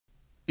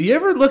You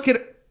ever look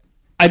at...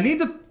 I need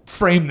to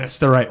frame this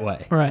the right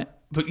way. Right.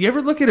 But you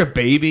ever look at a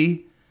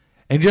baby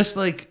and just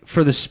like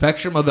for the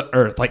spectrum of the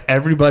earth, like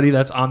everybody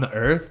that's on the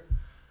earth,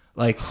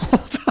 like...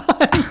 Hold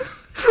on.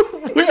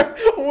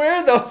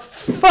 Where the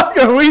fuck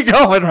are we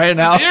going right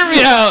now? Just hear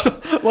me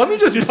out. Let me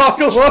just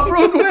buckle up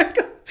real quick.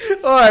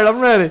 All right, I'm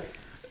ready.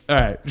 All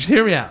right, just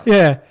hear me out.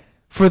 Yeah.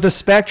 For the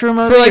spectrum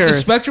of For the like earth. the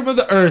spectrum of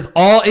the earth,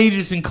 all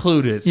ages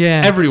included.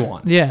 Yeah.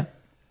 Everyone. Yeah.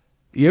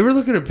 You ever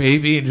look at a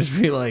baby and just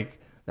be like,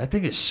 that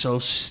thing is so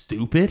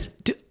stupid?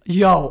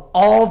 Yo,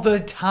 all the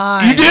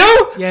time. You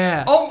do?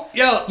 Yeah. Oh,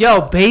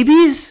 Yo,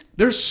 babies?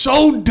 they're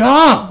so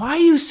dumb. Why are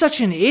you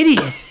such an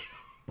idiot?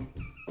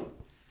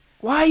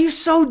 Why are you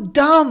so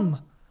dumb?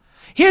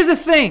 Here's the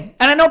thing,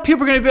 and I know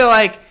people are going to be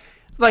like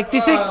they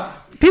think,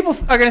 people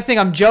are going to think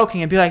I'm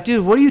joking and be like,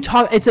 dude, what are you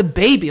talking? It's a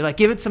baby. Like,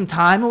 give it some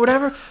time or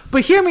whatever.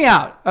 But hear me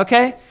out,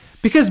 okay?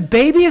 Because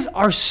babies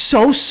are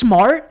so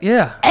smart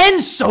and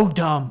so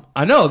dumb.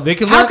 I know. They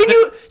can How can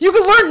you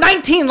can learn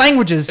 19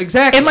 languages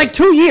in like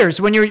 2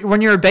 years when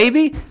you're a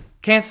baby?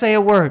 Can't say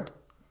a word.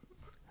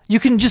 You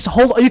could just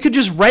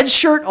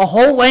redshirt a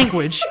whole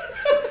language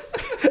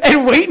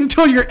and wait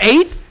until you're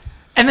 8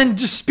 and then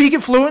just speak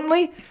it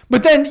fluently,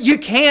 but then you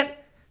can't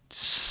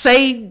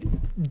say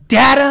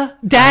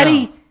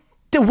daddy,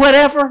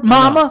 whatever,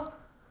 mama.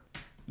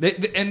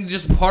 And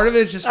just part of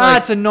it is just like...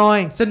 it's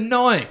annoying. It's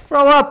annoying.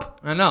 Grow up.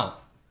 I know.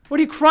 What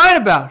are you crying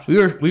about? We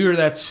were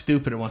that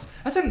stupid at once.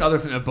 That's another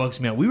thing that bugs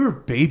me out. We were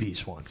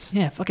babies once.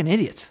 Yeah, fucking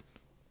idiots.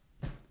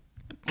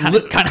 Kind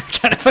of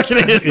fucking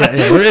idiots.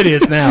 Yeah, we're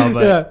idiots now,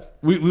 but Yeah.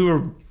 we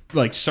were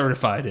like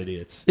certified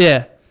idiots.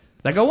 Yeah.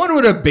 Like, I wonder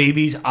what a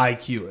baby's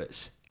IQ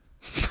is.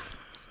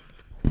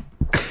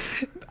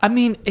 I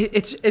mean,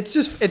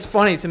 it's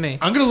funny to me.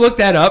 I'm gonna look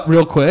that up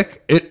real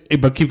quick.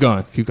 But keep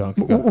going.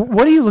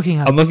 What are you looking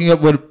at? I'm looking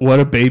up what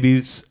a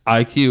baby's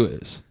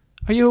IQ is.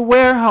 Are you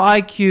aware how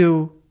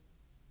IQ?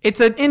 It's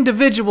an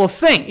individual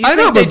thing. I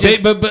know,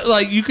 but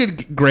like you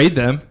could grade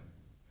them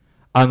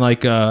on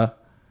like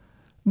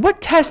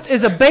what test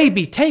is a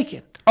baby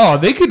taking? Oh,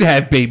 they could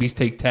have babies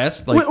take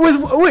tests like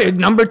with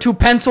number 2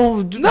 pencil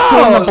fill in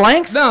the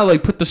blanks. No,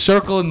 like put the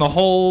circle in the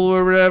hole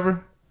or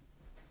whatever,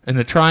 and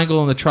the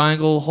triangle in the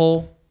triangle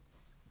hole.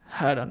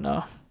 I don't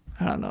know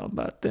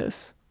about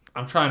this.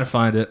 I'm trying to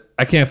find it.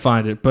 I can't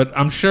find it, but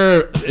I'm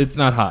sure it's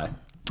not high.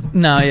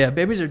 No, yeah,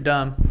 babies are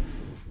dumb.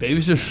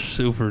 Babies are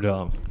super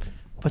dumb.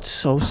 But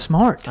so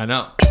smart. I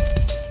know.